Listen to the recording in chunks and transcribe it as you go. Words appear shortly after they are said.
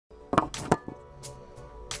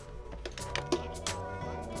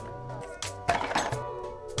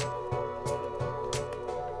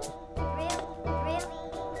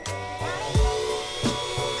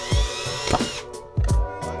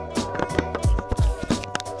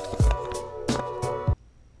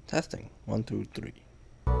Testing. 1, 2, 3.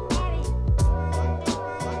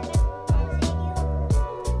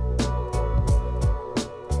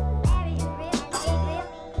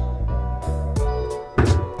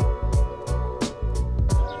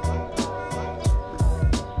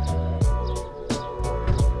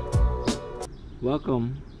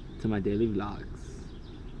 Welcome to my daily vlogs.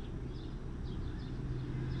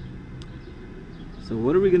 So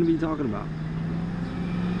what are we going to be talking about?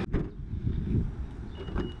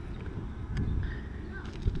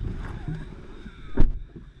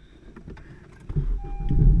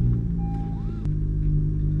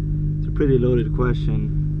 It's a pretty loaded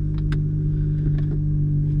question.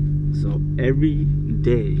 So every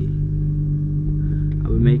day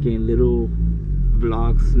I'll be making little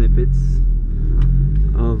vlog snippets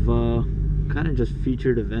of kind of just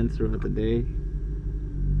featured events throughout the day.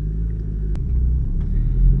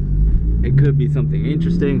 It could be something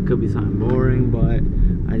interesting, it could be something boring, but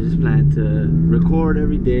I just plan to record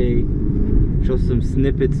every day, show some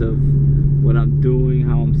snippets of what I'm doing,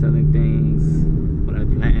 how I'm selling things, what I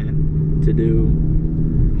plan to do.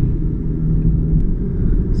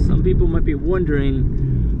 Some people might be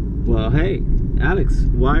wondering, well, hey, Alex,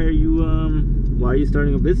 why are you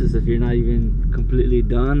starting a business if you're not even completely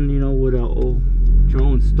done, you know, with your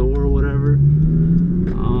own store or whatever?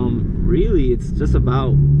 Really, it's just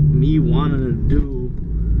about me wanting to do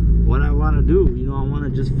what I want to do. You know, I want to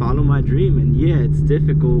just follow my dream. And yeah, it's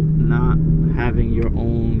difficult not having your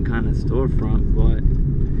own kind of storefront, but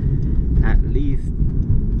at least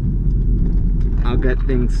I'll get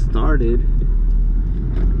things started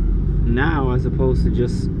now as opposed to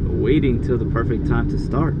just waiting till the perfect time to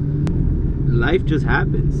start. Life just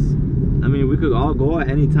happens. I mean, we could all go at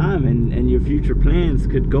any time, and your future plans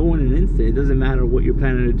could go in an instant. It doesn't matter what you're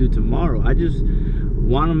planning to do tomorrow. I just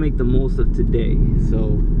want to make the most of today,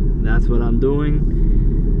 so that's what I'm doing.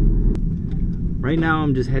 Right now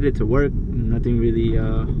I'm just headed to work. Nothing really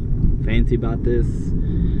fancy about this,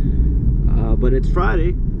 but it's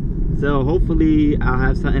Friday, so hopefully I'll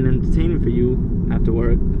have something entertaining for you after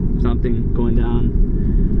work, something going down.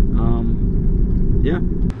 Yeah,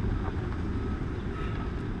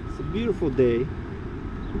 it's a beautiful day,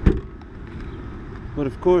 but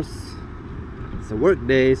of course it's a work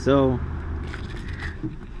day, so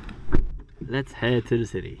let's head to the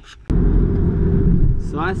city.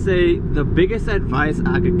 So I say the biggest advice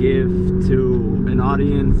I could give to an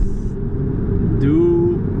audience: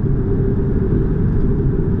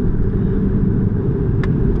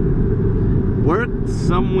 work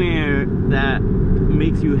somewhere that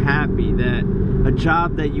makes you happy, that a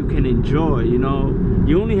job that you can enjoy. You know,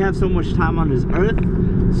 you only have so much time on this earth,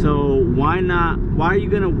 so why are you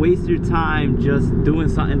gonna waste your time just doing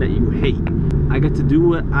something that you hate? I get to do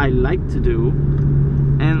what I like to do,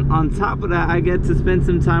 and on top of that I get to spend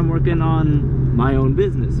some time working on my own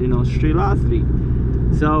business, you know, Streetlocity.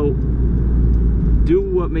 So do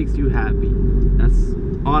what makes you happy. That's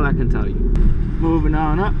all I can tell you. Moving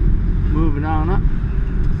on up, moving on up,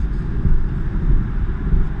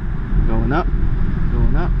 going up,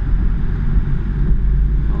 going up,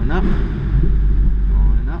 going up,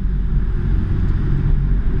 going up,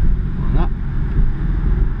 going up,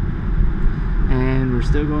 and we're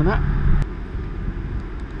still going up.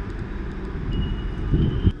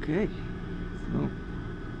 Okay, so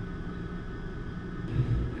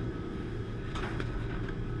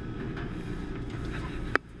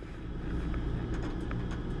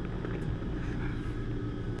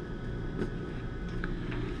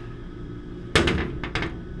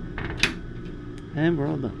and we're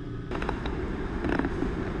all done.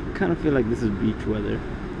 Kind of feel like this is beach weather.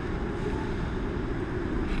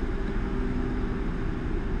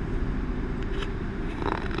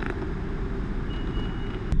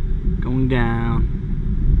 Going down,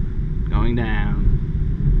 going down,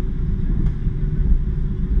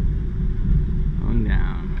 going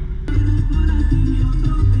down.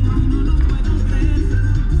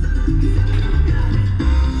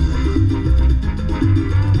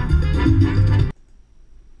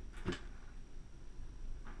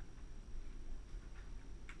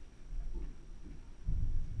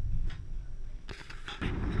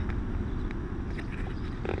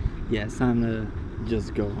 Yeah, it's time to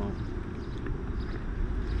just go home.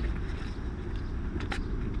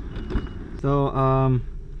 So,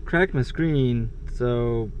 cracked my screen,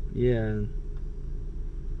 so yeah,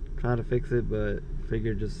 try to fix it, but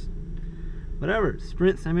figured just, whatever.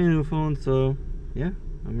 Sprint sent me a new phone, so yeah,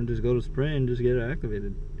 I'm gonna just go to Sprint and just get it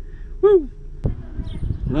activated. Woo!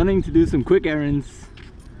 Running to do some quick errands.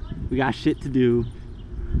 We got shit to do.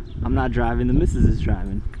 I'm not driving, the missus is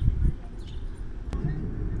driving.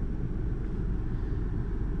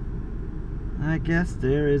 I guess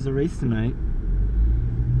there is a race tonight.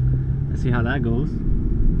 Let's see how that goes.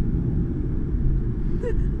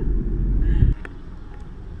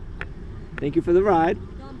 Thank you for the ride.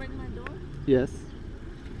 Don't break my door? Yes.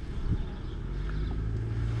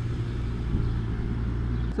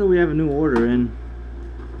 So we have a new order in.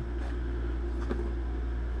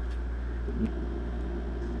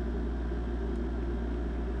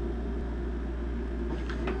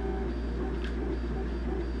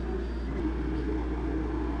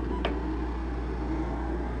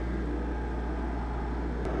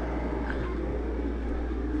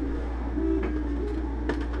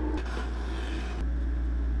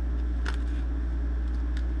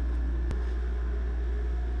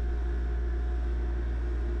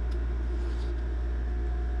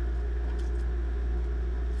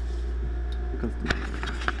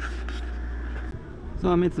 So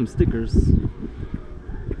I made some stickers.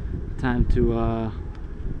 Time to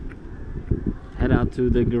head out to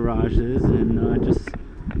the garages and just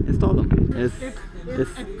install them.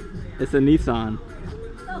 It's a Nissan.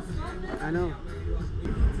 So small. I know.